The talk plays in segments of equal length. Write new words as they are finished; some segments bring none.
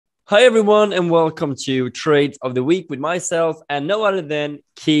Hi, everyone, and welcome to Trades of the Week with myself and no other than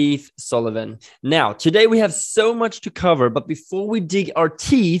Keith Sullivan. Now, today we have so much to cover, but before we dig our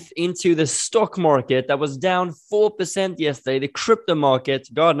teeth into the stock market that was down 4% yesterday, the crypto market,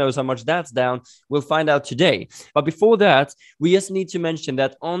 God knows how much that's down, we'll find out today. But before that, we just need to mention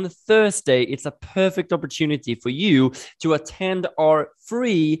that on Thursday, it's a perfect opportunity for you to attend our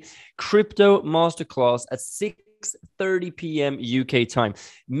free Crypto Masterclass at 6:30 p.m. UK time.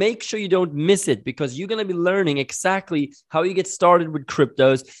 Make sure you don't miss it because you're going to be learning exactly how you get started with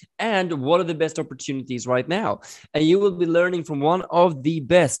cryptos and what are the best opportunities right now. And you will be learning from one of the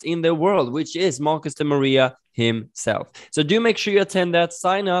best in the world, which is Marcus de Maria himself. So do make sure you attend that.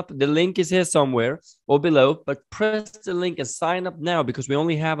 Sign up. The link is here somewhere or below, but press the link and sign up now because we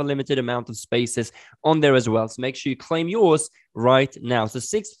only have a limited amount of spaces on there as well. So make sure you claim yours right now. So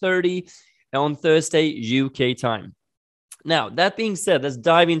 6:30 on Thursday, UK time. Now, that being said, let's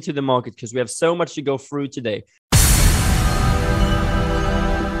dive into the market because we have so much to go through today.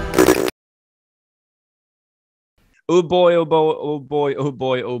 Oh boy, oh boy, oh boy, oh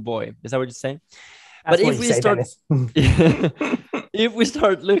boy, oh boy. Is that what you're saying? That's but if we start, if we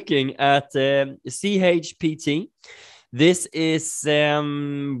start looking at CHPT, this is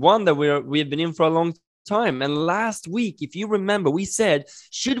one that we've been in for a long time. And last week, if you remember, we said,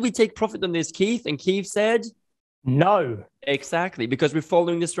 should we take profit on this, Keith? And Keith said, no. Exactly, because we're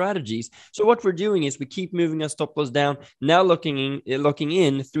following the strategies. So what we're doing is we keep moving our stop loss down, now locking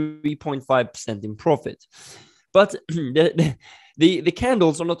in 3.5% in profit. But the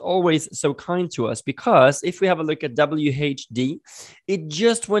candles are not always so kind to us because if we have a look at WHD, it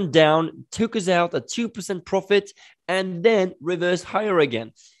just went down, took us out at 2% profit, and then reversed higher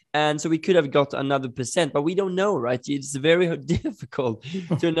again. And so we could have got another percent, but we don't know, right? It's very difficult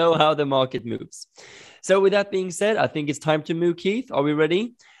to know how the market moves. So with that being said, I think it's time to move, Keith. Are we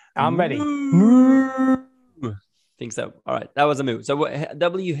ready? I'm ready. Think so. All right, that was a move. So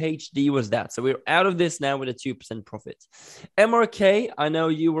WHD was that. So we're out of this now with a 2% profit. MRK, I know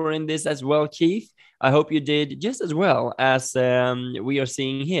you were in this as well, Keith. I hope you did just as well as we are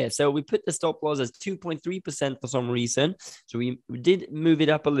seeing here. So we put the stop loss as 2.3% for some reason. So we did move it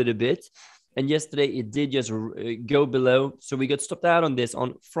up a little bit. And yesterday it did just go below. So we got stopped out on this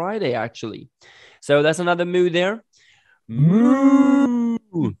on Friday, actually. So that's another move there. Moo.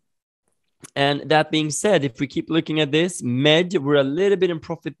 And that being said, if we keep looking at this, Med, we're a little bit in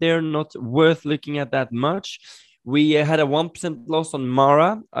profit there, not worth looking at that much. We had a 1% loss on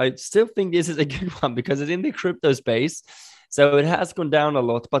Mara. I still think this is a good one because it's in the crypto space. So it has gone down a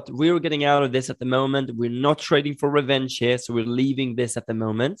lot, but we're getting out of this at the moment. We're not trading for revenge here, so we're leaving this at the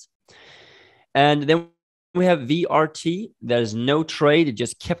moment. And then we have VRT. There's no trade. It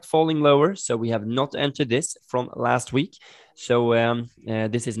just kept falling lower. So we have not entered this from last week. So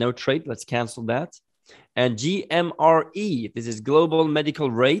this is no trade. Let's cancel that. And GMRE, this is Global Medical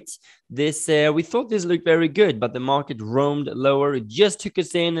Rate. This we thought this looked very good, but the market roamed lower. It just took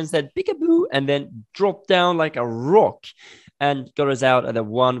us in and said peekaboo, and then dropped down like a rock and got us out at a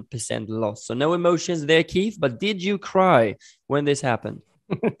 1% loss. So no emotions there, Keith. But did you cry when this happened?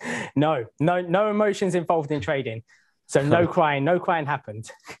 No emotions involved in trading. So no crying happened.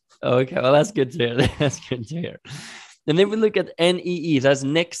 Okay, well, that's good to hear. That's good to hear. And then we look at NEE, that's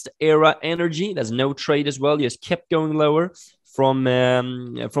Next Era Energy. There's no trade as well. Just kept going lower from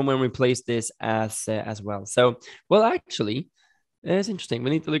when we placed this as well. So, well, actually, it's interesting. We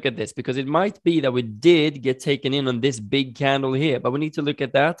need to look at this because it might be that we did get taken in on this big candle here, but we need to look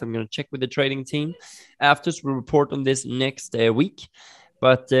at that. I'm going to check with the trading team after, so we'll report on this next week.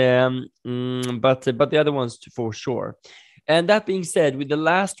 But the other ones for sure. And that being said, with the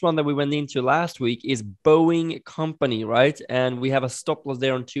last one that we went into last week is Boeing Company, right? And we have a stop loss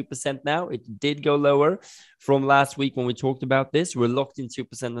there on 2% now. It did go lower from last week when we talked about this. We're locked in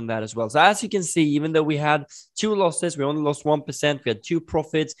 2% on that as well. So as you can see, even though we had 2 losses, we only lost 1%. We had 2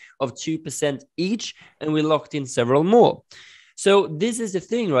 profits of 2% each, and we locked in several more. So this is the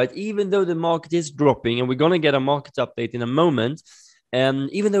thing, right? Even though the market is dropping, and we're going to get a market update in a moment,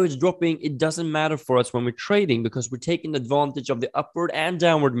 even though it's dropping, it doesn't matter for us when we're trading because we're taking advantage of the upward and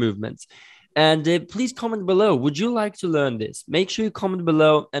downward movements. And please comment below. Would you like to learn this? Make sure you comment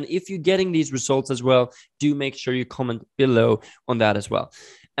below. And if you're getting these results as well, do make sure you comment below on that as well.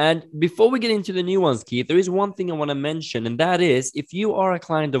 And before we get into the new ones, Keith, there is one thing I want to mention, and that is if you are a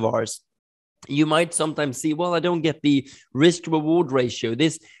client of ours, you might sometimes see, well, I don't get the risk reward ratio.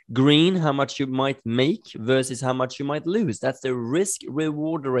 This green, how much you might make versus how much you might lose. That's the risk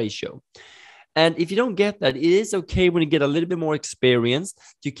reward ratio. And if you don't get that, it is okay when you get a little bit more experience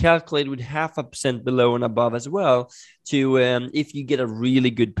to calculate with 0.5% below and above as well, to if you get a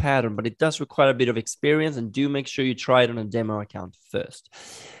really good pattern. But it does require a bit of experience, and do make sure you try it on a demo account first.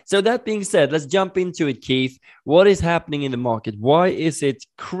 So that being said, let's jump into it, Keith. What is happening in the market? Why is it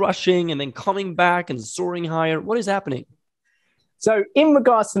crushing and then coming back and soaring higher? What is happening? So in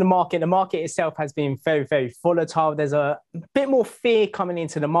regards to the market itself has been very, very volatile. There's a bit more fear coming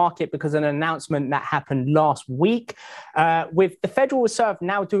into the market because of an announcement that happened last week, with the Federal Reserve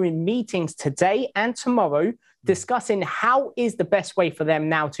now doing meetings today and tomorrow discussing how is the best way for them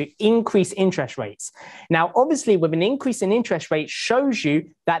now to increase interest rates. Now, obviously, with an increase in interest rates shows you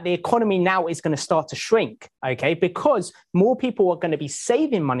that the economy now is going to start to shrink, okay, because more people are going to be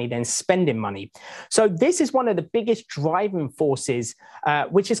saving money than spending money. So this is one of the biggest driving forces,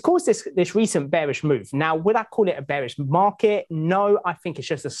 which has caused this recent bearish move. Now, would I call it a bearish market? No, I think it's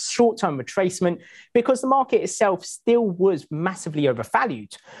just a short-term retracement because the market itself still was massively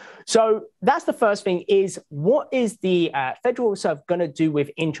overvalued. So that's the first thing, is what is the Federal Reserve going to do with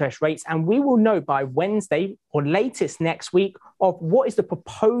interest rates? And we will know by Wednesday or latest next week of what is the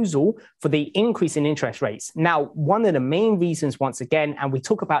proposal for the increase in interest rates. Now, one of the main reasons, once again, and we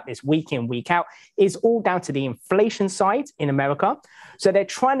talk about this week in, week out, is all down to the inflation side in America. So they're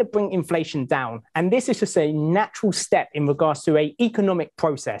trying to bring inflation down. And this is just a natural step in regards to an economic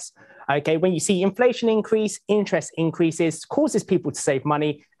process. Okay, when you see inflation increase, interest increases, causes people to save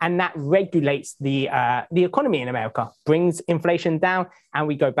money, and that regulates the economy in America, brings inflation down, and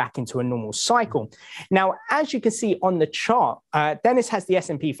we go back into a normal cycle. Now, as you can see on the chart, Dennis has the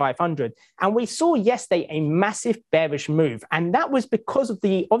S&P 500, and we saw yesterday a massive bearish move, and that was because of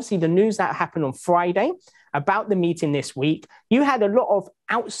obviously the news that happened on Friday about the meeting this week. You had a lot of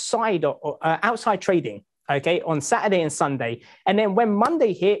outside trading, okay, on Saturday and Sunday. And then when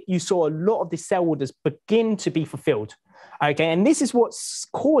Monday hit, you saw a lot of the sell orders begin to be fulfilled. Okay, and this is what's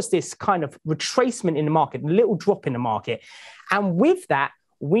caused this kind of retracement in the market, a little drop in the market. And with that,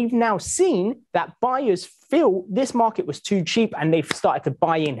 we've now seen that buyers feel this market was too cheap and they've started to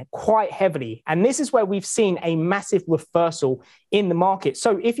buy in quite heavily. And this is where we've seen a massive reversal in the market.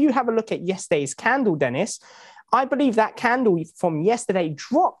 So if you have a look at yesterday's candle, Dennis, I believe that candle from yesterday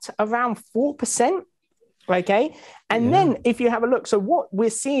dropped around 4%. Okay. And then if you have a look, so what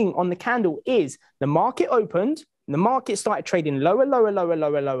we're seeing on the candle is the market opened, the market started trading lower.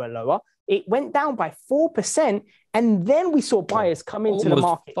 It went down by 4%. And then we saw buyers come into the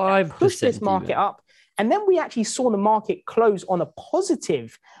market, push this market up. And then we actually saw the market close on a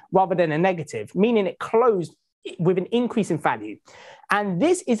positive rather than a negative, meaning it closed with an increase in value. And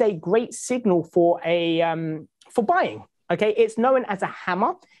this is a great signal for buying. Okay. It's known as a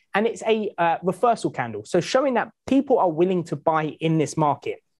hammer. And it's a reversal candle. So showing that people are willing to buy in this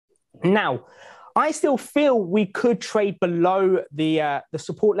market. Now, I still feel we could trade below the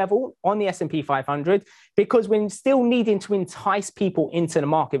support level on the S&P 500 because we're still needing to entice people into the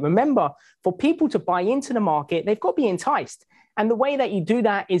market. Remember, for people to buy into the market, they've got to be enticed. And the way that you do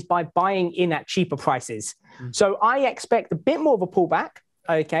that is by buying in at cheaper prices. So I expect a bit more of a pullback,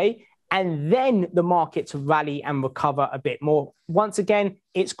 okay? And then the market to rally and recover a bit more. Once again,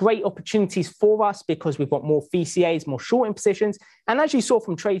 it's great opportunities for us because we've got more VCAs, more shorting positions. And as you saw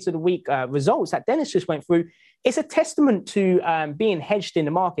from Trades of the Week results that Dennis just went through, it's a testament to being hedged in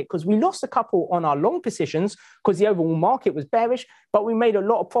the market because we lost a couple on our long positions because the overall market was bearish, but we made a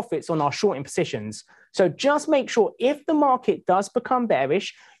lot of profits on our shorting positions. So just make sure if the market does become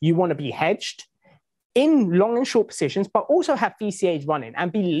bearish, you want to be hedged in long and short positions, but also have VCAs running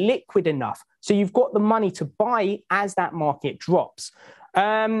and be liquid enough. So you've got the money to buy as that market drops.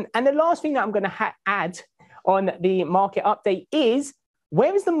 And the last thing that I'm going to add on the market update is,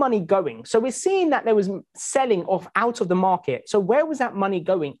 where is the money going? So we're seeing that there was selling off out of the market. So where was that money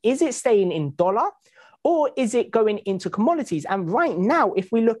going? Is it staying in dollar or is it going into commodities? And right now,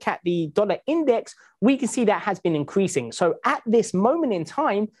 if we look at the dollar index, we can see that has been increasing. So at this moment in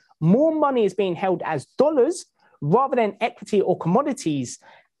time, more money is being held as dollars rather than equity or commodities.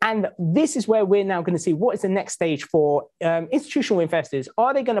 And this is where we're now going to see what is the next stage for institutional investors.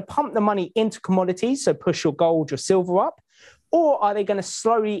 Are they going to pump the money into commodities, so push your gold, your silver up? Or are they going to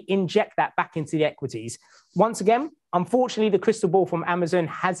slowly inject that back into the equities? Once again, unfortunately, the crystal ball from Amazon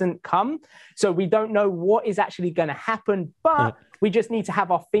hasn't come. So we don't know what is actually going to happen, but we just need to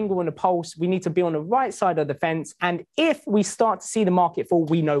have our finger on the pulse. We need to be on the right side of the fence. And if we start to see the market fall,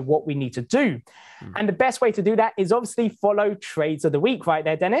 we know what we need to do. And the best way to do that is obviously follow Trades of the Week right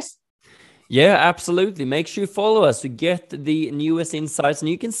there, Dennis. Yeah, absolutely. Make sure you follow us to get the newest insights. And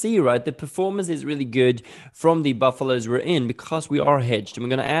you can see, right, the performance is really good from the buffaloes we're in because we are hedged. And we're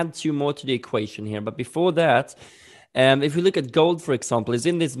going to add two more to the equation here. But before that, if we look at gold, for example, it's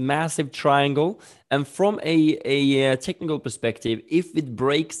in this massive triangle. And from a technical perspective, if it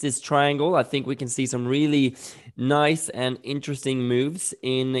breaks this triangle, I think we can see some really nice and interesting moves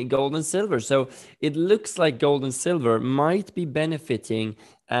in gold and silver. So it looks like gold and silver might be benefiting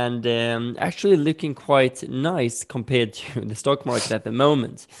and actually looking quite nice compared to the stock market at the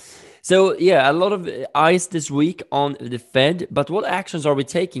moment. So yeah, a lot of eyes this week on the Fed, but what actions are we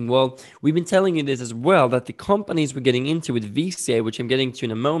taking? Well, we've been telling you this as well, that the companies we're getting into with VCA, which I'm getting to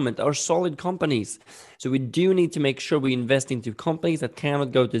in a moment, are solid companies. So we do need to make sure we invest into companies that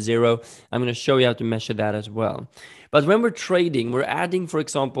cannot go to zero. I'm going to show you how to measure that as well. But when we're trading, we're adding, for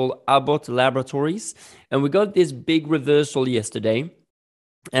example, Abbott Laboratories, and we got this big reversal yesterday.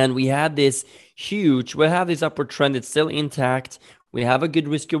 And we have this upward trend. It's still intact. We have a good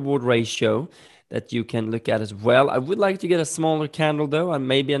risk reward ratio that you can look at as well. I would like to get a smaller candle though, and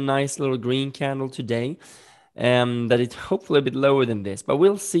maybe a nice little green candle today. That it's hopefully a bit lower than this, but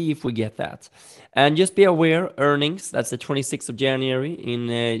we'll see if we get that. And just be aware, earnings, that's the 26th of January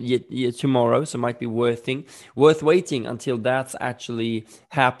in tomorrow, so it might be worth waiting until that's actually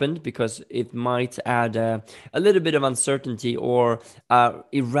happened, because it might add a little bit of uncertainty or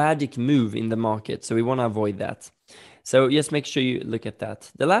erratic move in the market, so we want to avoid that. So just make sure you look at that.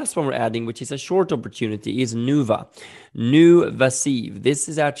 The last one we're adding, which is a short opportunity, is Nuvasiv. This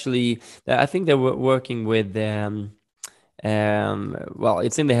is actually, I think they were working with, well,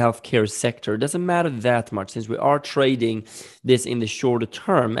 it's in the healthcare sector. It doesn't matter that much since we are trading this in the shorter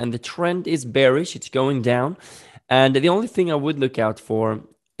term, and the trend is bearish. It's going down. And the only thing I would look out for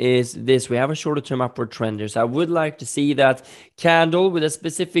is this. We have a shorter term upward trend here. So I would like to see that candle with a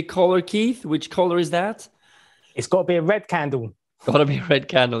specific color, Keith. Which color is that? It's got to be a red candle. Got to be a red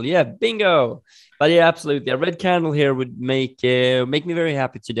candle. Yeah, bingo. But yeah, absolutely. A red candle here would make me very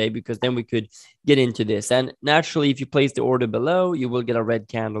happy today, because then we could get into this. And naturally, if you place the order below, you will get a red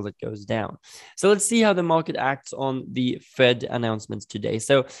candle that goes down. So let's see how the market acts on the Fed announcements today.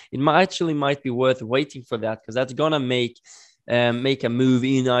 So it might be worth waiting for that, because that's going to make a move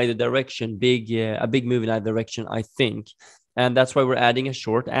in either direction, a big move in either direction, I think. And that's why we're adding a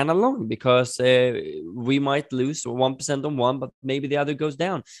short and a long, because we might lose 1% on one, but maybe the other goes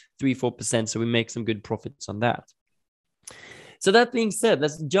down 3-4%. So we make some good profits on that. So that being said,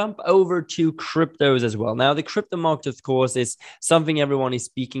 let's jump over to cryptos as well. Now, the crypto market, of course, is something everyone is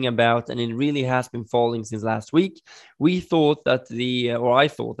speaking about, and it really has been falling since last week. I thought that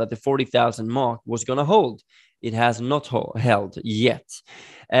the 40,000 mark was going to hold. It has not held yet.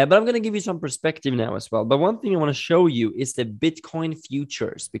 But I'm going to give you some perspective now as well. But one thing I want to show you is the Bitcoin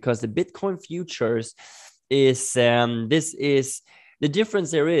futures, because the Bitcoin futures is, the difference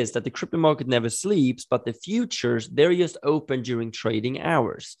there is that the crypto market never sleeps, but the futures, they're just open during trading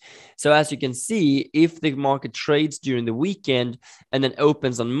hours. So as you can see, if the market trades during the weekend and then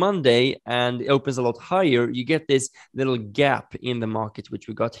opens on Monday and it opens a lot higher, you get this little gap in the market, which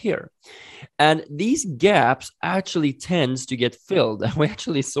we got here. And these gaps actually tends to get filled. We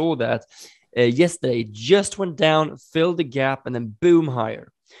actually saw that yesterday. Just went down, filled the gap, and then boom,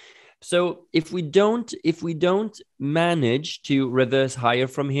 higher. So if we don't manage to reverse higher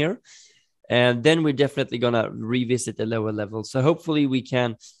from here, and then we're definitely going to revisit the lower level. So hopefully we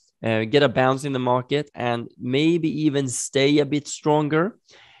can get a bounce in the market and maybe even stay a bit stronger.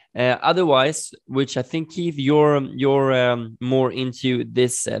 Otherwise, which I think, Keith, you're more into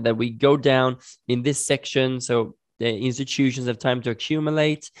this, that we go down in this section. So the institutions have time to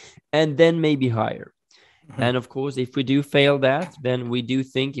accumulate and then maybe higher. And of course, if we do fail that, then we do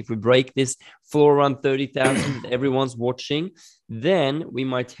think if we break this floor around 30,000 that everyone's watching, then we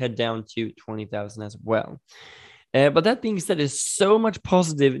might head down to 20,000 as well. But that being said, there's so much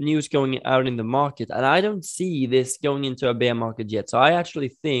positive news going out in the market, and I don't see this going into a bear market yet. So I actually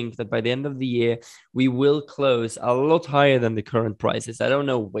think that by the end of the year, we will close a lot higher than the current prices. I don't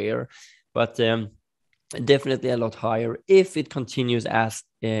know where, but definitely a lot higher if it continues as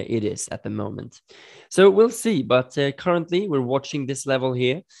it is at the moment. So we'll see. But currently, we're watching this level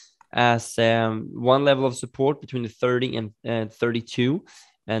here as one level of support between the 30 and 32,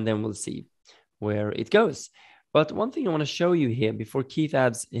 and then we'll see where it goes. But one thing I want to show you here before Keith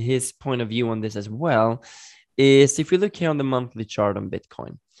adds his point of view on this as well is if you look here on the monthly chart on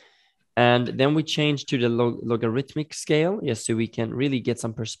Bitcoin, And then we change to the logarithmic scale, yes, so we can really get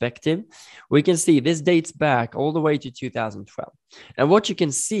some perspective. We can see this dates back all the way to 2012. And what you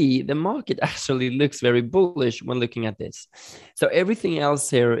can see, the market actually looks very bullish when looking at this. So everything else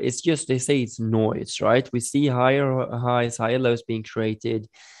here is just, they say it's noise, right? We see higher highs, higher lows being created.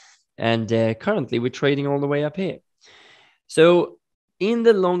 And currently we're trading all the way up here. So in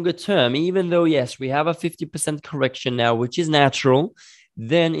the longer term, even though, yes, we have a 50% correction now, which is natural,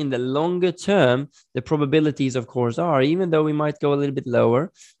 then in the longer term, the probabilities, of course, are, even though we might go a little bit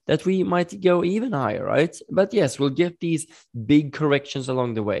lower, that we might go even higher, right? But yes, we'll get these big corrections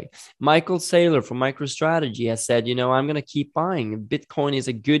along the way. Michael Saylor from MicroStrategy has said, I'm going to keep buying. Bitcoin is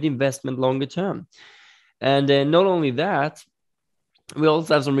a good investment longer term. And not only that, we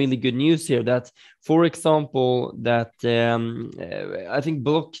also have some really good news here that, for example, that I think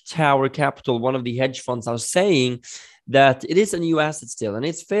Block Tower Capital, one of the hedge funds, are saying that it is a new asset still, and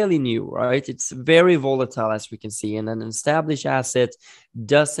it's fairly new, right? It's very volatile, as we can see, and an established asset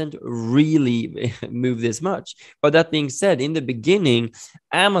doesn't really move this much. But that being said, in the beginning,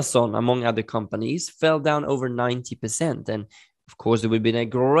 Amazon, among other companies, fell down over 90%, and of course, it would have been a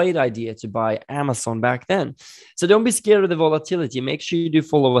great idea to buy Amazon back then. So don't be scared of the volatility. Make sure you do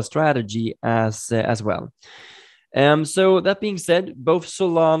follow a strategy as well. So that being said, both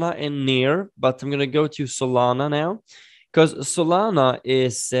Solana and Near, but I'm going to go to Solana now, because Solana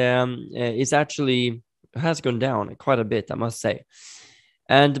is actually has gone down quite a bit, I must say.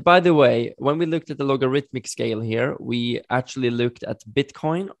 And by the way, when we looked at the logarithmic scale here, we actually looked at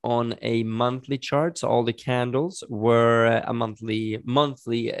Bitcoin on a monthly chart. So all the candles were a monthly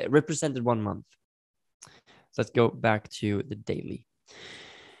represented 1 month. So let's go back to the daily.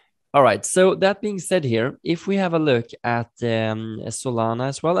 All right. So that being said here, if we have a look at Solana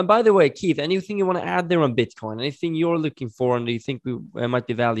as well. And by the way, Keith, anything you want to add there on Bitcoin? Anything you're looking for and do you think might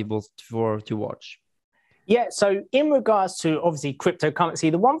be valuable to watch? Yeah, so in regards to obviously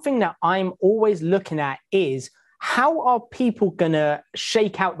cryptocurrency, the one thing that I'm always looking at is how are people going to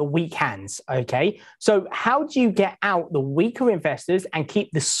shake out the weak hands, okay? So how do you get out the weaker investors and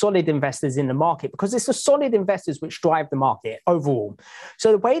keep the solid investors in the market? Because it's the solid investors which drive the market overall.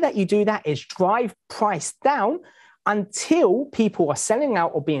 So the way that you do that is drive price down until people are selling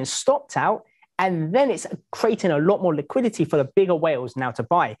out or being stopped out. And then it's creating a lot more liquidity for the bigger whales now to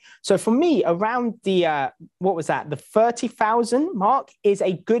buy. So for me, around the, the 30,000 mark is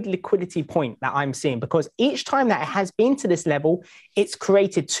a good liquidity point that I'm seeing, because each time that it has been to this level, it's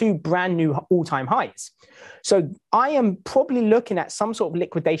created 2 brand new all-time highs. So I am probably looking at some sort of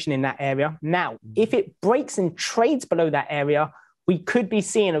liquidation in that area. Now, if it breaks and trades below that area, we could be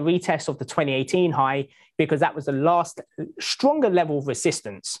seeing a retest of the 2018 high, because that was the last stronger level of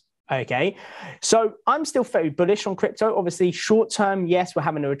resistance. Okay, so I'm still very bullish on crypto. Obviously, short term, yes, we're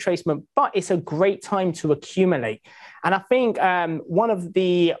having a retracement, but it's a great time to accumulate. And I think one of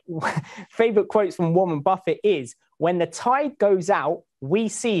the favorite quotes from Warren Buffett is, when the tide goes out, we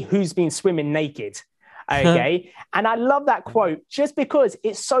see who's been swimming naked. Okay, and I love that quote just because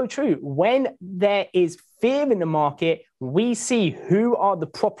it's so true. When there is fear in the market, we see who are the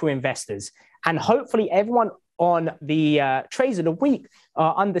proper investors. And hopefully everyone on the trades of the week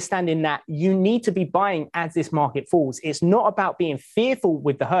understanding that you need to be buying as this market falls. It's not about being fearful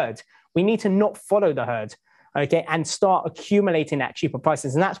with the herd. We need to not follow the herd, okay, and start accumulating at cheaper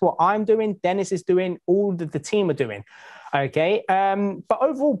prices. And that's what I'm doing, Dennis is doing, all the team are doing, okay? But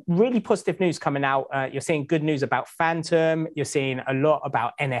overall, really positive news coming out. You're seeing good news about Phantom. You're seeing a lot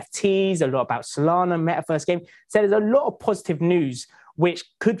about NFTs, a lot about Solana, Metaverse game. So there's a lot of positive news which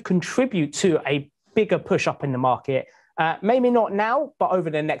could contribute to a bigger push up in the market. Maybe not now, but over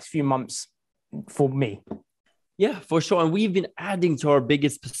the next few months for me. Yeah, for sure. And we've been adding to our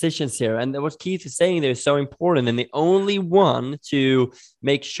biggest positions here. And what Keith is saying there is so important. And the only one to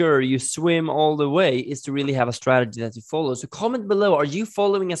make sure you swim all the way is to really have a strategy that you follow. So comment below, are you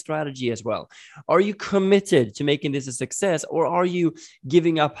following a strategy as well? Are you committed to making this a success, or are you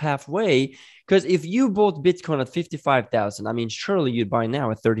giving up halfway? Because if you bought Bitcoin at 55,000, I mean, surely you'd buy now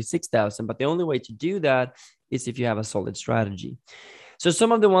at 36,000. But the only way to do that is if you have a solid strategy. So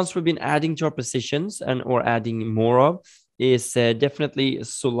some of the ones we've been adding to our positions or adding more of is definitely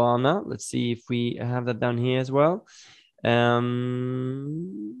Solana. Let's see if we have that down here as well. Yeah,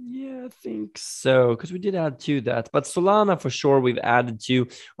 I think so, because we did add to that. But Solana, for sure, we've added to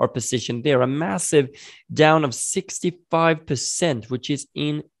our position there. A massive down of 65%, which is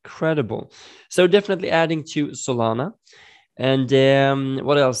incredible. So definitely adding to Solana. And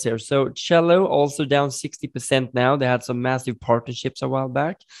what else here? So Cello also down 60% now. They had some massive partnerships a while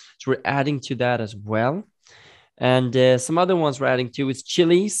back. So we're adding to that as well. And some other ones we're adding to is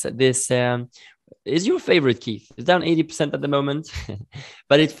Chili's. This is your favorite, Keith. It's down 80% at the moment,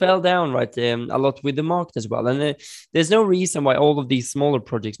 but it fell down a lot with the market as well. And there's no reason why all of these smaller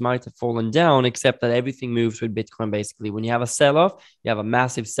projects might have fallen down, except that everything moves with Bitcoin. Basically, when you have a sell-off, you have a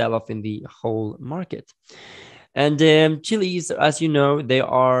massive sell-off in the whole market. And Chili's, as you know, they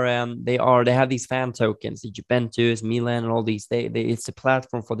have these fan tokens, the Juventus, Milan, and all these. It's a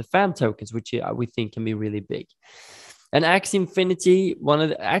platform for the fan tokens, which we think can be really big. And Axie Infinity,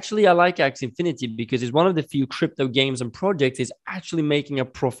 I like Axie Infinity because it's one of the few crypto games and projects is actually making a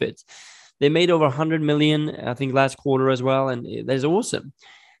profit. They made over 100 million, I think, last quarter as well, and that's awesome.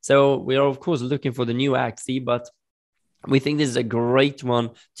 So we are of course looking for the new Axie, but we think this is a great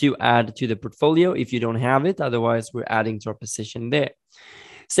one to add to the portfolio if you don't have it. Otherwise, we're adding to our position there.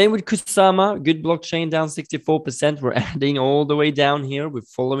 Same with Kusama, good blockchain, down 64%. We're adding all the way down here. We're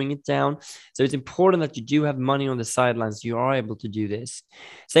following it down. So it's important that you do have money on the sidelines. You are able to do this.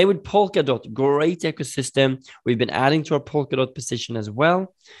 Same with Polkadot, great ecosystem. We've been adding to our Polkadot position as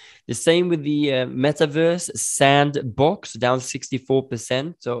well. The same with the metaverse sandbox, down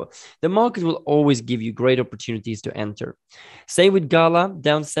 64%. So the market will always give you great opportunities to enter. Same with Gala,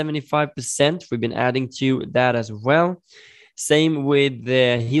 down 75%. We've been adding to that as well. Same with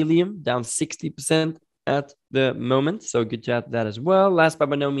the Helium, down 60% at the moment. So good to add that as well. Last but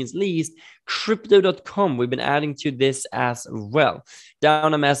by no means least, Crypto.com. We've been adding to this as well.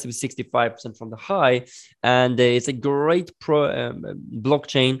 Down a massive 65% from the high. And it's a great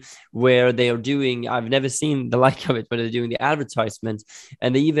blockchain where they are doing, I've never seen the like of it, but they're doing the advertisement.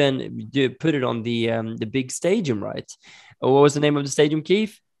 And they even put it on the big stadium, right? What was the name of the stadium,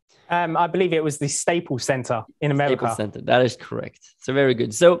 Keith? I believe it was the Staples Center in America. Staples Center, that is correct. So very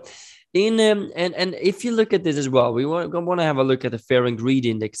good. So in and if you look at this as well, we want to have a look at the Fair and Greed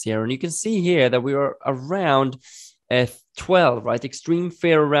Index here, and you can see here that we are around 12, right? Extreme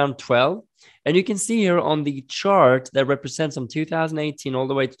Fair around 12, and you can see here on the chart that represents from 2018 all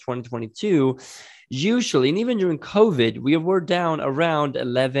the way to 2022. Usually, and even during COVID, we were down around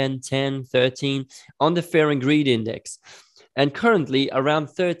 11, 10, 13 on the Fair and Greed Index. And currently around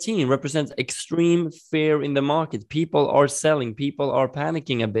 13 represents extreme fear in the market. People are selling, people are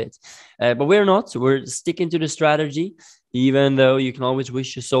panicking a bit, but we're not. We're sticking to the strategy, even though you can always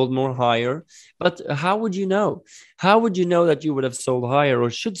wish you sold more higher. But how would you know? How would you know that you would have sold higher or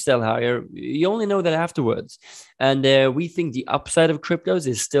should sell higher? You only know that afterwards. And we think the upside of cryptos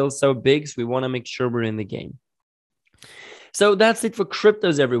is still so big, so we want to make sure we're in the game. So that's it for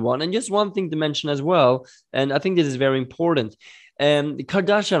cryptos, everyone. And just one thing to mention as well, and I think this is very important.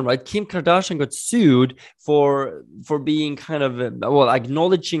 Kardashian, right? Kim Kardashian got sued for being kind of,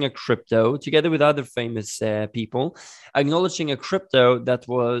 acknowledging a crypto together with other famous people, acknowledging a crypto that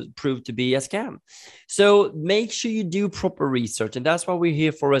was proved to be a scam. So make sure you do proper research. And that's what we're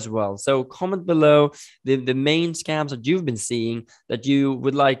here for as well. So comment below the main scams that you've been seeing that you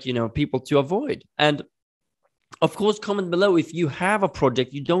would like, people to avoid. And of course, comment below if you have a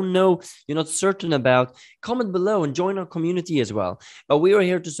project you don't know, you're not certain about. Comment below and join our community as well. But we are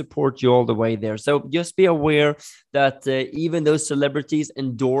here to support you all the way there. So just be aware that even though celebrities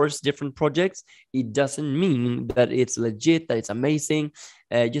endorse different projects, it doesn't mean that it's legit, that it's amazing.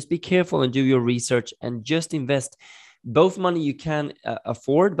 Just be careful and do your research and just invest both money you can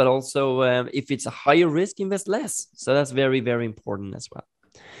afford, but also if it's a higher risk, invest less. So that's very, very important as well.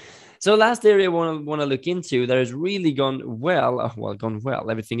 So last area I want to look into that has really gone well.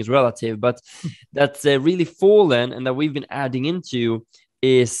 Everything is relative, but that's really fallen and that we've been adding into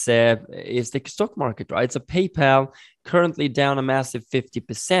is the stock market, right? So PayPal currently down a massive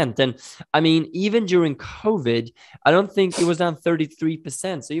 50%. And I mean, even during COVID, I don't think it was down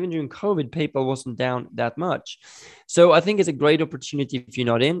 33%. So even during COVID, PayPal wasn't down that much. So I think it's a great opportunity if you're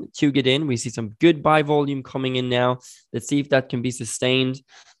not in to get in. We see some good buy volume coming in now. Let's see if that can be sustained.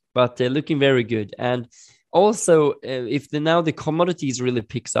 But looking very good. And also, if the commodities really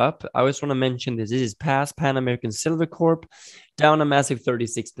picks up, I always want to mention this. This is Pan American Silver Corp, down a massive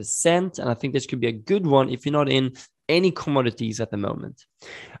 36%. And I think this could be a good one if you're not in any commodities at the moment.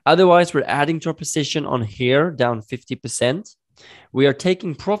 Otherwise, we're adding to our position on here, down 50%. We are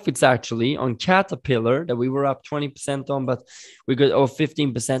taking profits actually on Caterpillar that we were up 20% on, but we got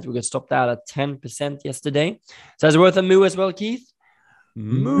 15%. We got stopped out at 10% yesterday. So it's worth a move as well, Keith.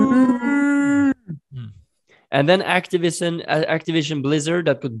 And then Activision Blizzard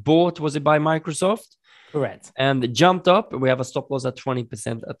that got bought, was it by Microsoft? Correct. And it jumped up. We have a stop loss at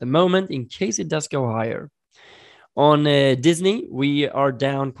 20% at the moment in case it does go higher. On Disney, we are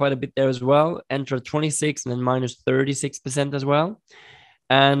down quite a bit there as well. Enter 26 and then minus 36% as well.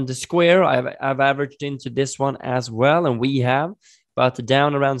 And Square, I've averaged into this one as well, and we have, but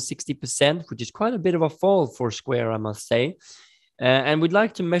down around 60%, which is quite a bit of a fall for Square, I must say. And we'd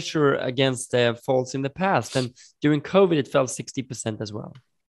like to measure against falls in the past. And during COVID, it fell 60% as well.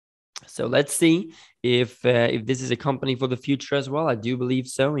 So let's see if this is a company for the future as well. I do believe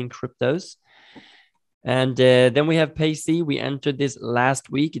so in cryptos. And then we have Payc. We entered this last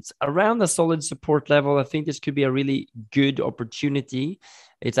week. It's around a solid support level. I think this could be a really good opportunity.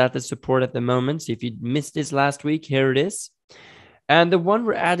 It's at the support at the moment. So if you missed this last week, here it is. And the one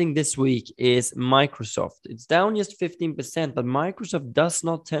we're adding this week is Microsoft. It's down just 15%, but Microsoft does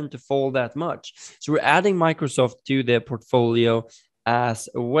not tend to fall that much. So we're adding Microsoft to the portfolio as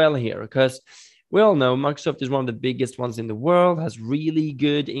well here, because we all know Microsoft is one of the biggest ones in the world, has really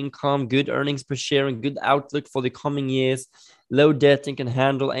good income, good earnings per share, and good outlook for the coming years, low debt, and can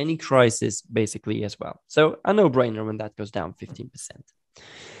handle any crisis basically as well. So a no-brainer when that goes down 15%.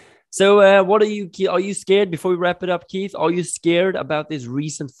 So what are you scared, before we wrap it up, Keith, are you scared about this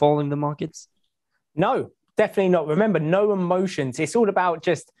recent fall in the markets? No, definitely not. Remember, no emotions. It's all about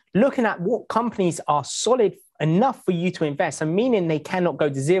just looking at what companies are solid enough for you to invest, and meaning they cannot go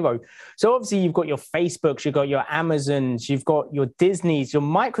to zero. So obviously you've got your Facebooks, you've got your Amazons, you've got your Disneys, your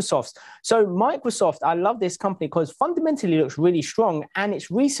Microsofts. So Microsoft, I love this company because fundamentally it looks really strong, and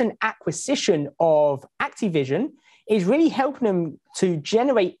its recent acquisition of Activision is really helping them to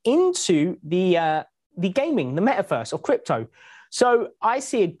generate into the gaming, the metaverse of crypto. So I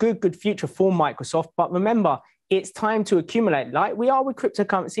see a good future for Microsoft. But remember, it's time to accumulate. Like we are with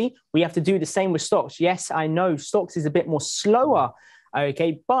cryptocurrency, we have to do the same with stocks. Yes, I know stocks is a bit more slower,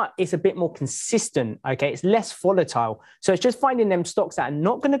 okay, but it's a bit more consistent, okay? It's less volatile. So it's just finding them stocks that are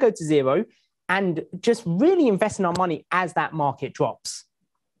not going to go to zero and just really investing our money as that market drops.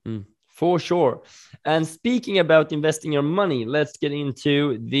 For sure. And speaking about investing your money, let's get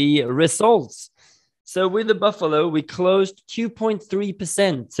into the results. So with the Buffalo, we closed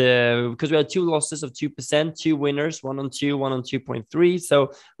 2.3% because we had two losses of 2%, two winners, one on 2, one on 2.3.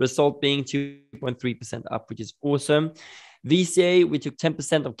 So result being 2.3% up, which is awesome. VCA, we took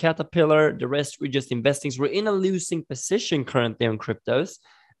 10% of Caterpillar. The rest we're just investing. So we're in a losing position currently on cryptos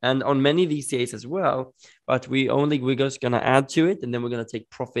and on many VCAs as well. But we're just going to add to it, and then we're going to take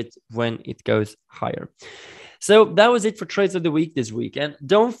profit when it goes higher. So that was it for Trades of the Week this week. And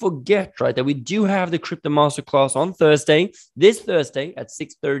don't forget, right, that we do have the Crypto Masterclass on Thursday, this Thursday at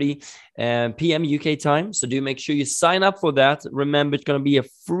 6:30 p.m. UK time. So do make sure you sign up for that. Remember, it's going to be a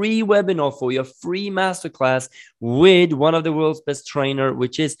free webinar for you, a free masterclass with one of the world's best trainer,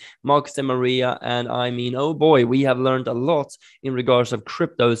 which is Marcus and Maria. And I mean, oh boy, we have learned a lot in regards of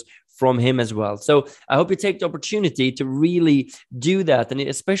cryptos from him as well. So I hope you take the opportunity to really do that. And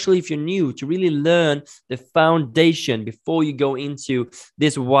especially if you're new, to really learn the foundation before you go into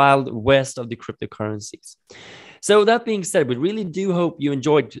this wild west of the cryptocurrencies. So that being said, we really do hope you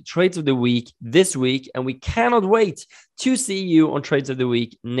enjoyed Trades of the Week this week, and we cannot wait to see you on Trades of the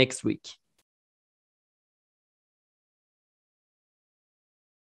Week next week.